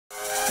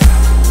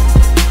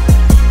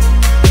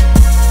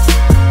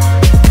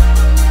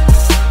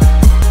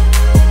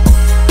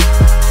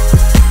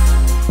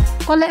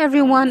Hello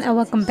everyone and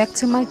welcome back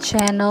to my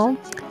channel.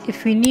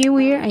 If you're new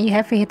here and you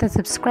haven't hit the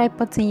subscribe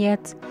button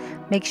yet,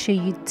 make sure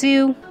you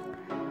do,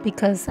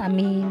 because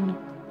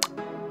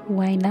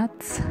why not?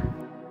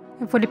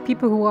 And for the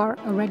people who are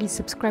already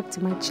subscribed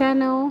to my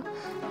channel,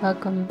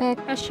 welcome back.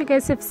 As you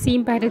guys have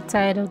seen by the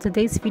title,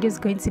 today's video is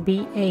going to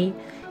be a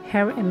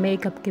hair and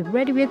makeup get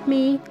ready with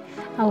me.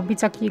 I will be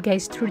talking you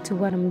guys through to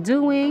what I'm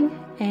doing,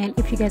 and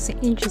if you guys are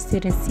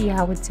interested in see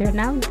how it turned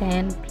out,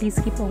 then please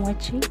keep on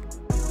watching.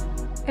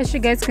 As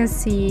you guys can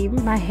see,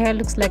 my hair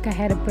looks like I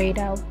had a braid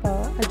out,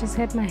 but I just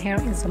had my hair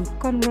in some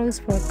cornrows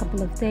for a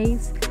couple of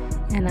days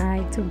and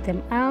I took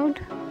them out,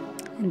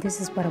 and this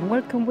is what I'm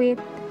working with.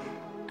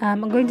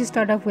 I'm going to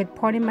start off with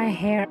parting my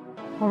hair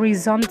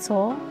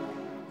horizontal,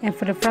 and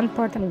for the front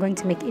part I'm going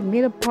to make a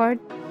middle part,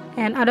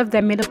 and out of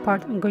that middle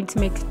part I'm going to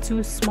make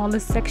two smaller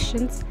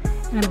sections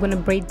and I'm going to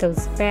braid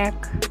those back.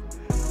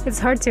 It's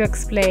hard to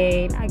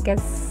explain. I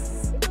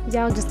guess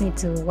y'all just need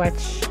to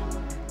watch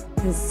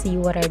and see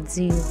what I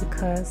do,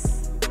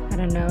 because I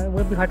don't know, it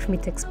will be hard for me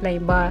to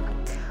explain. But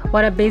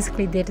what I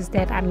basically did is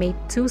that I made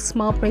two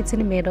small braids in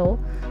the middle,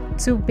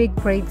 two big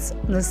braids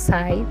on the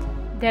side,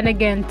 then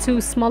again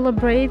two smaller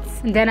braids,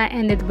 and then I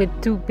ended with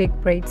two big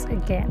braids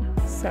again.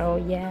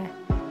 So yeah,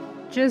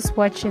 just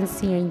watch and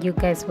see and you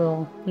guys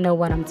will know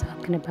what I'm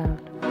talking about.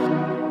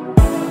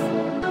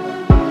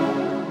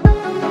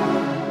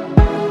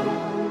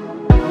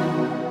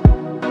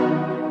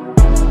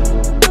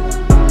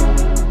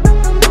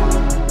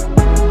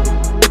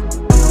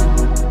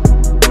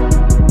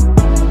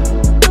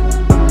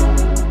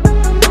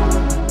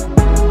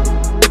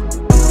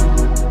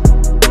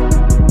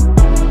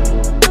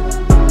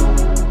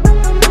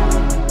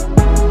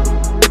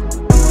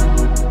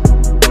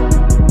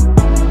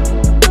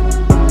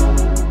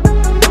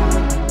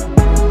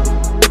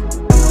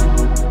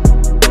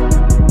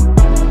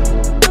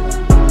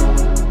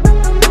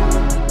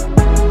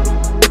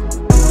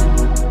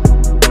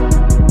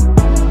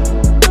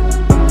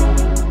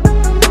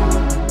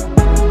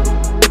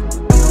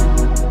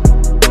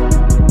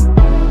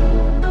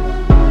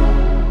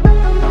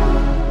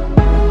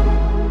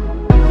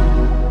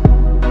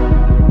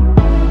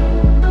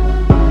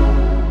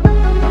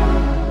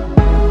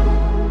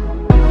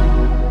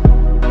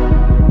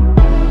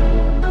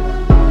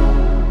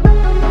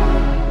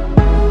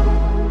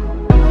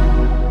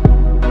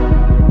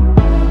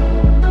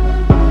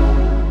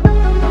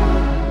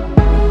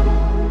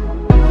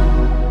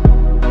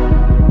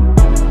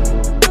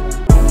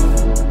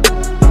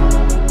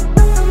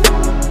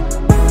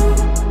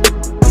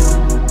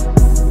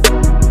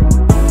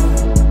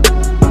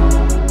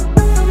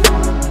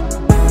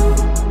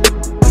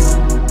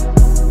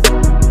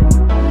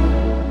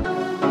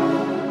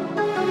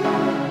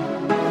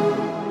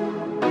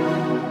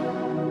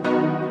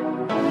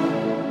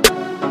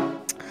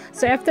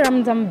 So after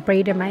I'm done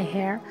braiding my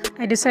hair,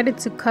 I decided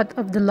to cut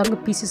off the longer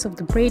pieces of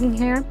the braiding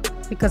hair,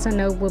 because I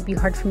know it will be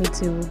hard for me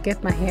to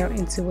get my hair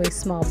into a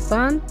small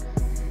bun.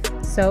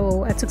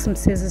 So I took some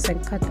scissors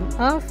and cut them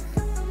off.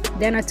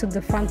 Then I took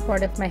the front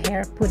part of my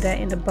hair, put that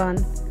in the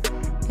bun,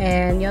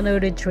 and y'all know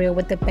the drill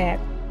with the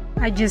back.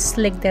 I just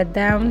slicked that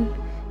down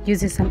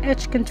using some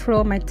edge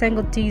control, my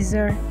tangle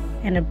teaser,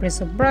 and a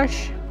bristle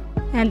brush.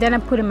 And then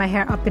I'm putting my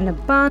hair up in the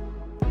bun,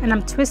 and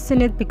I'm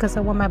twisting it because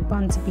I want my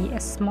bun to be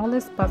as small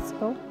as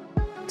possible.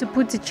 To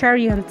put the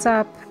cherry on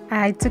top,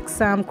 I took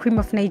some Cream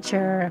of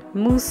Nature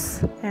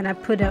mousse and I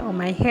put it on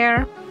my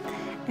hair,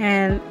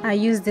 and I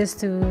use this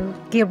to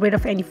get rid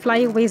of any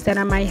flyaways that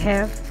I might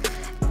have.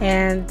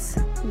 And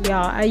yeah,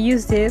 I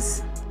used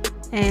this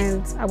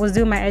and I was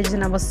doing my edges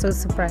and I was so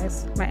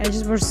surprised. My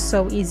edges were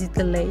so easy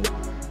to lay.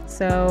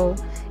 So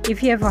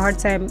if you have a hard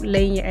time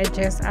laying your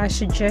edges, I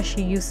suggest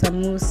you use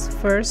some mousse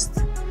first,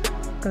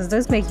 because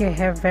those make your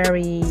hair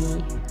very,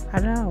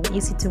 I don't know,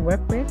 easy to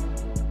work with.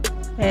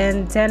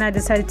 And then I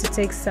decided to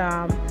take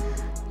some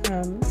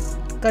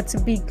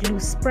Got2b glue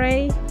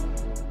spray,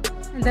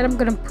 and then I'm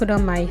gonna put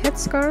on my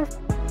headscarf.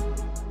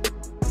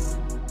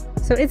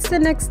 So it's the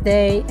next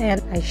day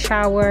and I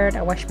showered,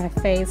 I washed my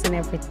face and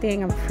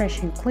everything, I'm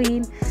fresh and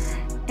clean,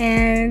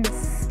 and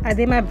I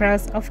did my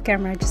brows off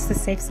camera just to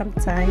save some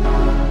time.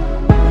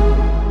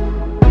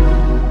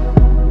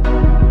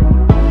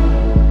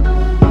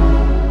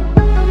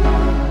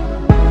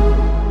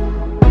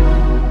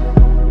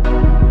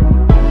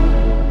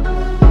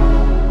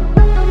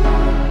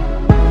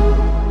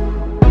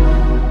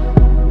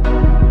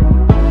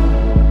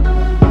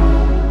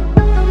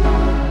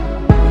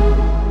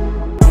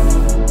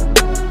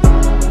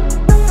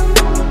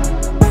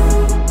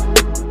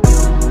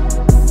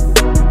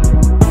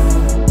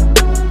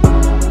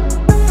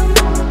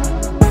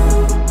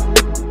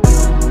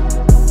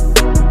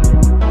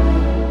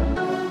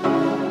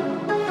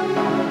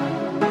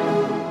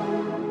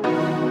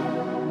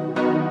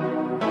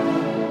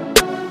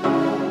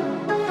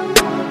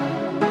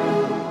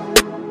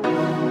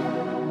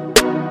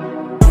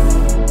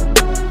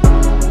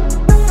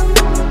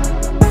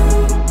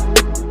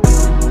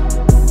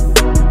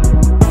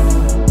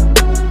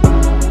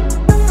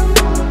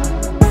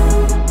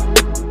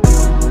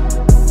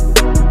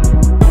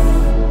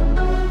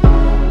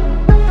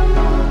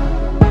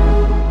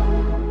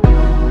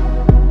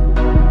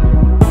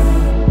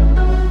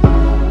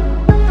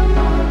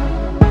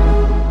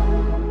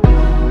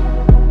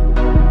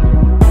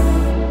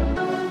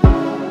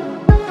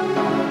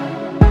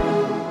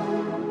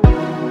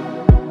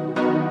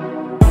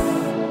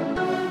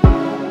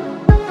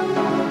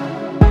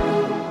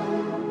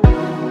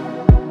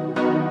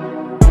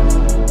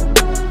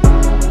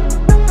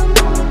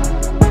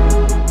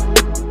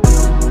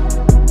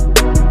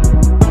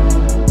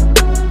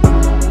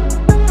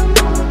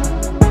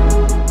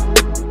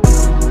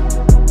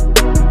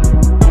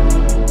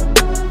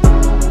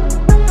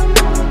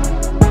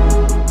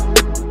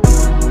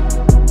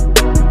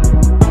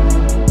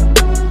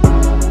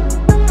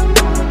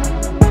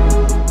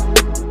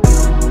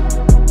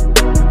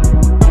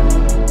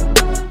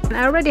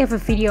 actually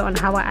have a video on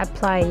how I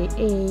apply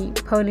a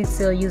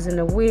ponytail using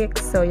a wig,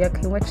 so y'all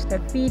can watch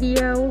that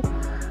video.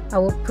 I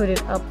will put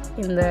it up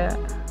in the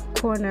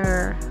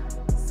corner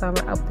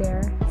somewhere up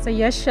there. So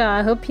yes, y'all,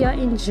 I hope y'all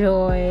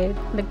enjoyed.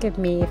 Look at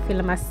me,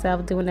 feeling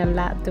myself doing a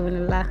lot.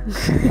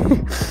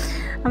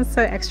 I'm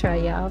so extra,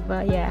 y'all,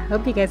 but yeah,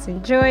 hope you guys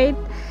enjoyed.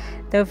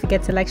 Don't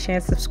forget to like, share,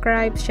 and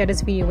subscribe. Share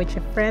this video with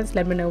your friends.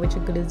 Let me know what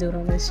you're gonna do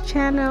on this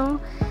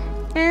channel,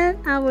 and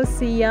I will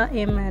see y'all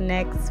in my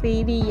next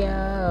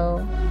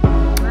video.